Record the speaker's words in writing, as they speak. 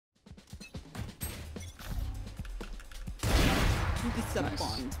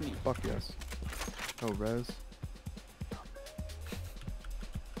disappoint me. Fuck yes. Oh, res.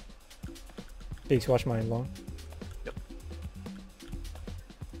 Beaks, watch my long. Yep.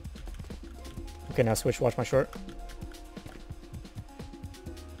 Okay, now switch, watch my short.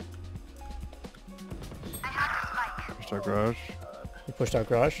 Push our garage. You pushed out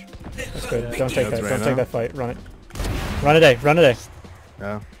garage. That's good. Don't take That's that. right Don't take now. that fight. Run it. Run it A. Run it A.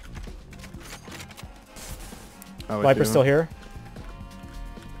 Yeah. Viper's still here.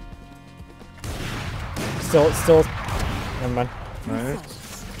 Still. Never mind.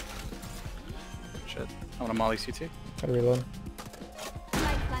 Nice. Shit. I want a molly CT. Gotta reload.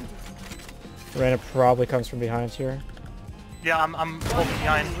 Reyna probably comes from behind here. Yeah, I'm holding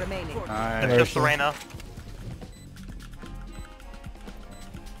behind. Nice. It's just the Reyna.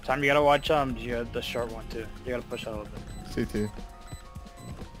 Tom, you gotta watch the short one too. You gotta push out a little bit. CT.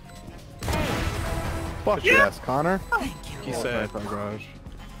 Fuck your ass, Connor. He Oh, said Viper garage.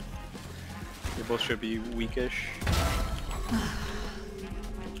 they both should be weakish.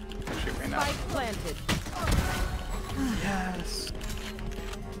 Actually, right now. Planted. Yes.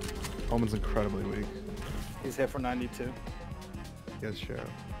 Omen's incredibly weak. He's hit for 92. Yes, Sheriff.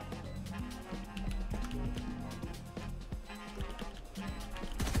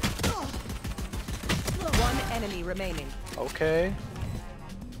 One enemy remaining. Okay.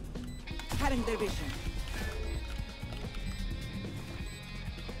 Cutting their vision.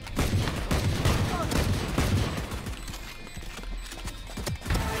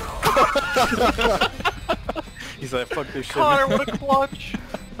 He's like, fuck this shit. Connor, what a clutch!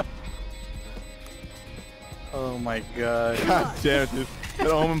 Oh my god. God damn it, dude. That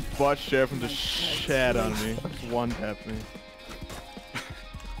Omen bought Sheriff and just shat on me. Just one tapped me.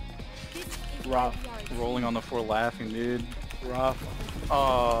 Rough. Rolling on the floor laughing, dude. Rough.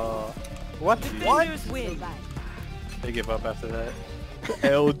 What? Defenders win. They give up after that.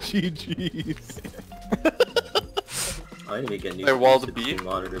 LGGs. I need to get new They walled to B?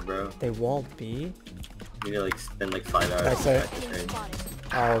 monitor, bro. They walled B. You need to like spend like 5 hours Backside. at practice range.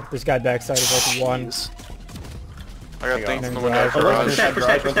 Oh, this guy backside is like one. Jeez. I got things in the Garage. window. Oh, Protect.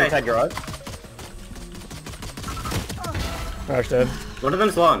 Garage dead. One of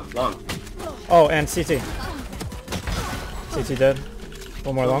them's long. Oh, and CT. CT dead.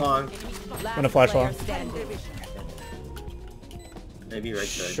 One more long. Long. Gonna flash long. Maybe right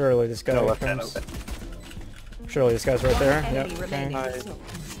side. Surely this guy left hand comes. Surely this guy's right there. Enemy Yep. remaining. Okay.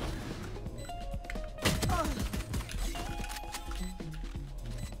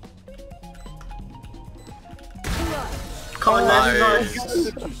 Connrad,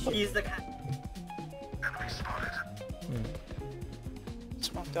 he's the cat.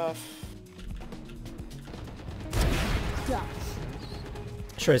 Smoked off.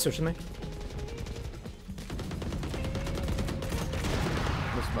 Sure, switch with me.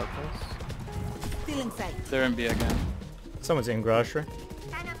 This smoke us. Still inside. They're in B again. Someone's in garage, right?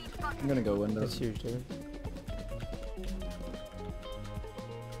 I'm gonna go window. That's huge, dude.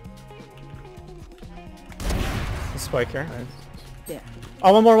 Spike here. There.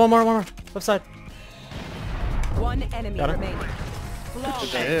 Oh, one more. Left side. One enemy Got it. remaining. Flawless.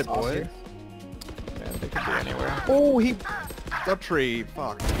 Shit, boy. Yeah, they could be anywhere. Oh, he... The tree.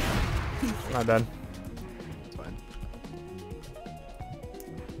 Fuck. Not bad. It's fine.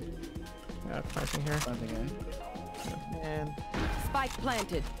 Yeah, planting here. Man. Spike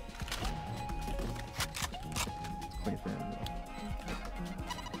planted. Clean fan.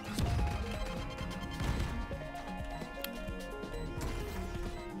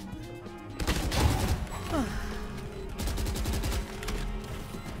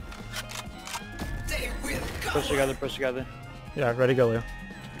 Push together. Yeah, ready, go, Leo.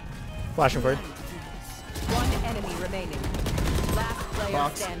 Flashing for you. One enemy remaining. Last player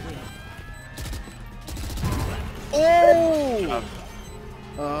standing. Oh!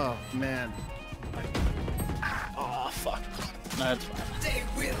 Oh, man. Oh fuck. No, it's fine.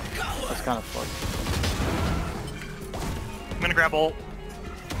 That's kind of fucked. I'm gonna grab ult.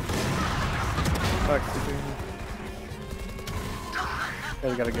 Fuck,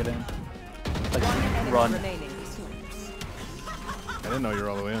 Guys gotta get in. One enemy run. remaining. I didn't know you were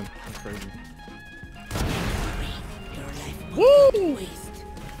all the way in. That's crazy. Woo!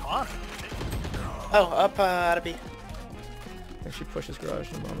 Oh, up out of B. I think she pushes garage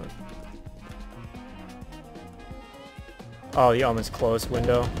in a moment. Oh, the Omen's close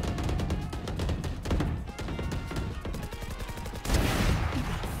window.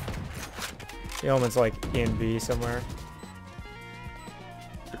 The Omen's like in B somewhere.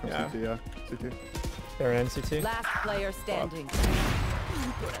 Yeah. CT, yeah. CT. They're in CT. Last player standing.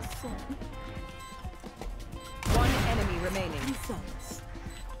 One enemy remaining.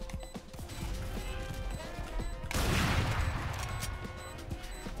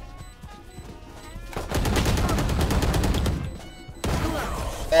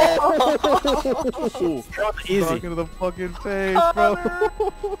 Ooh, Easy. Talking to the fucking face, bro.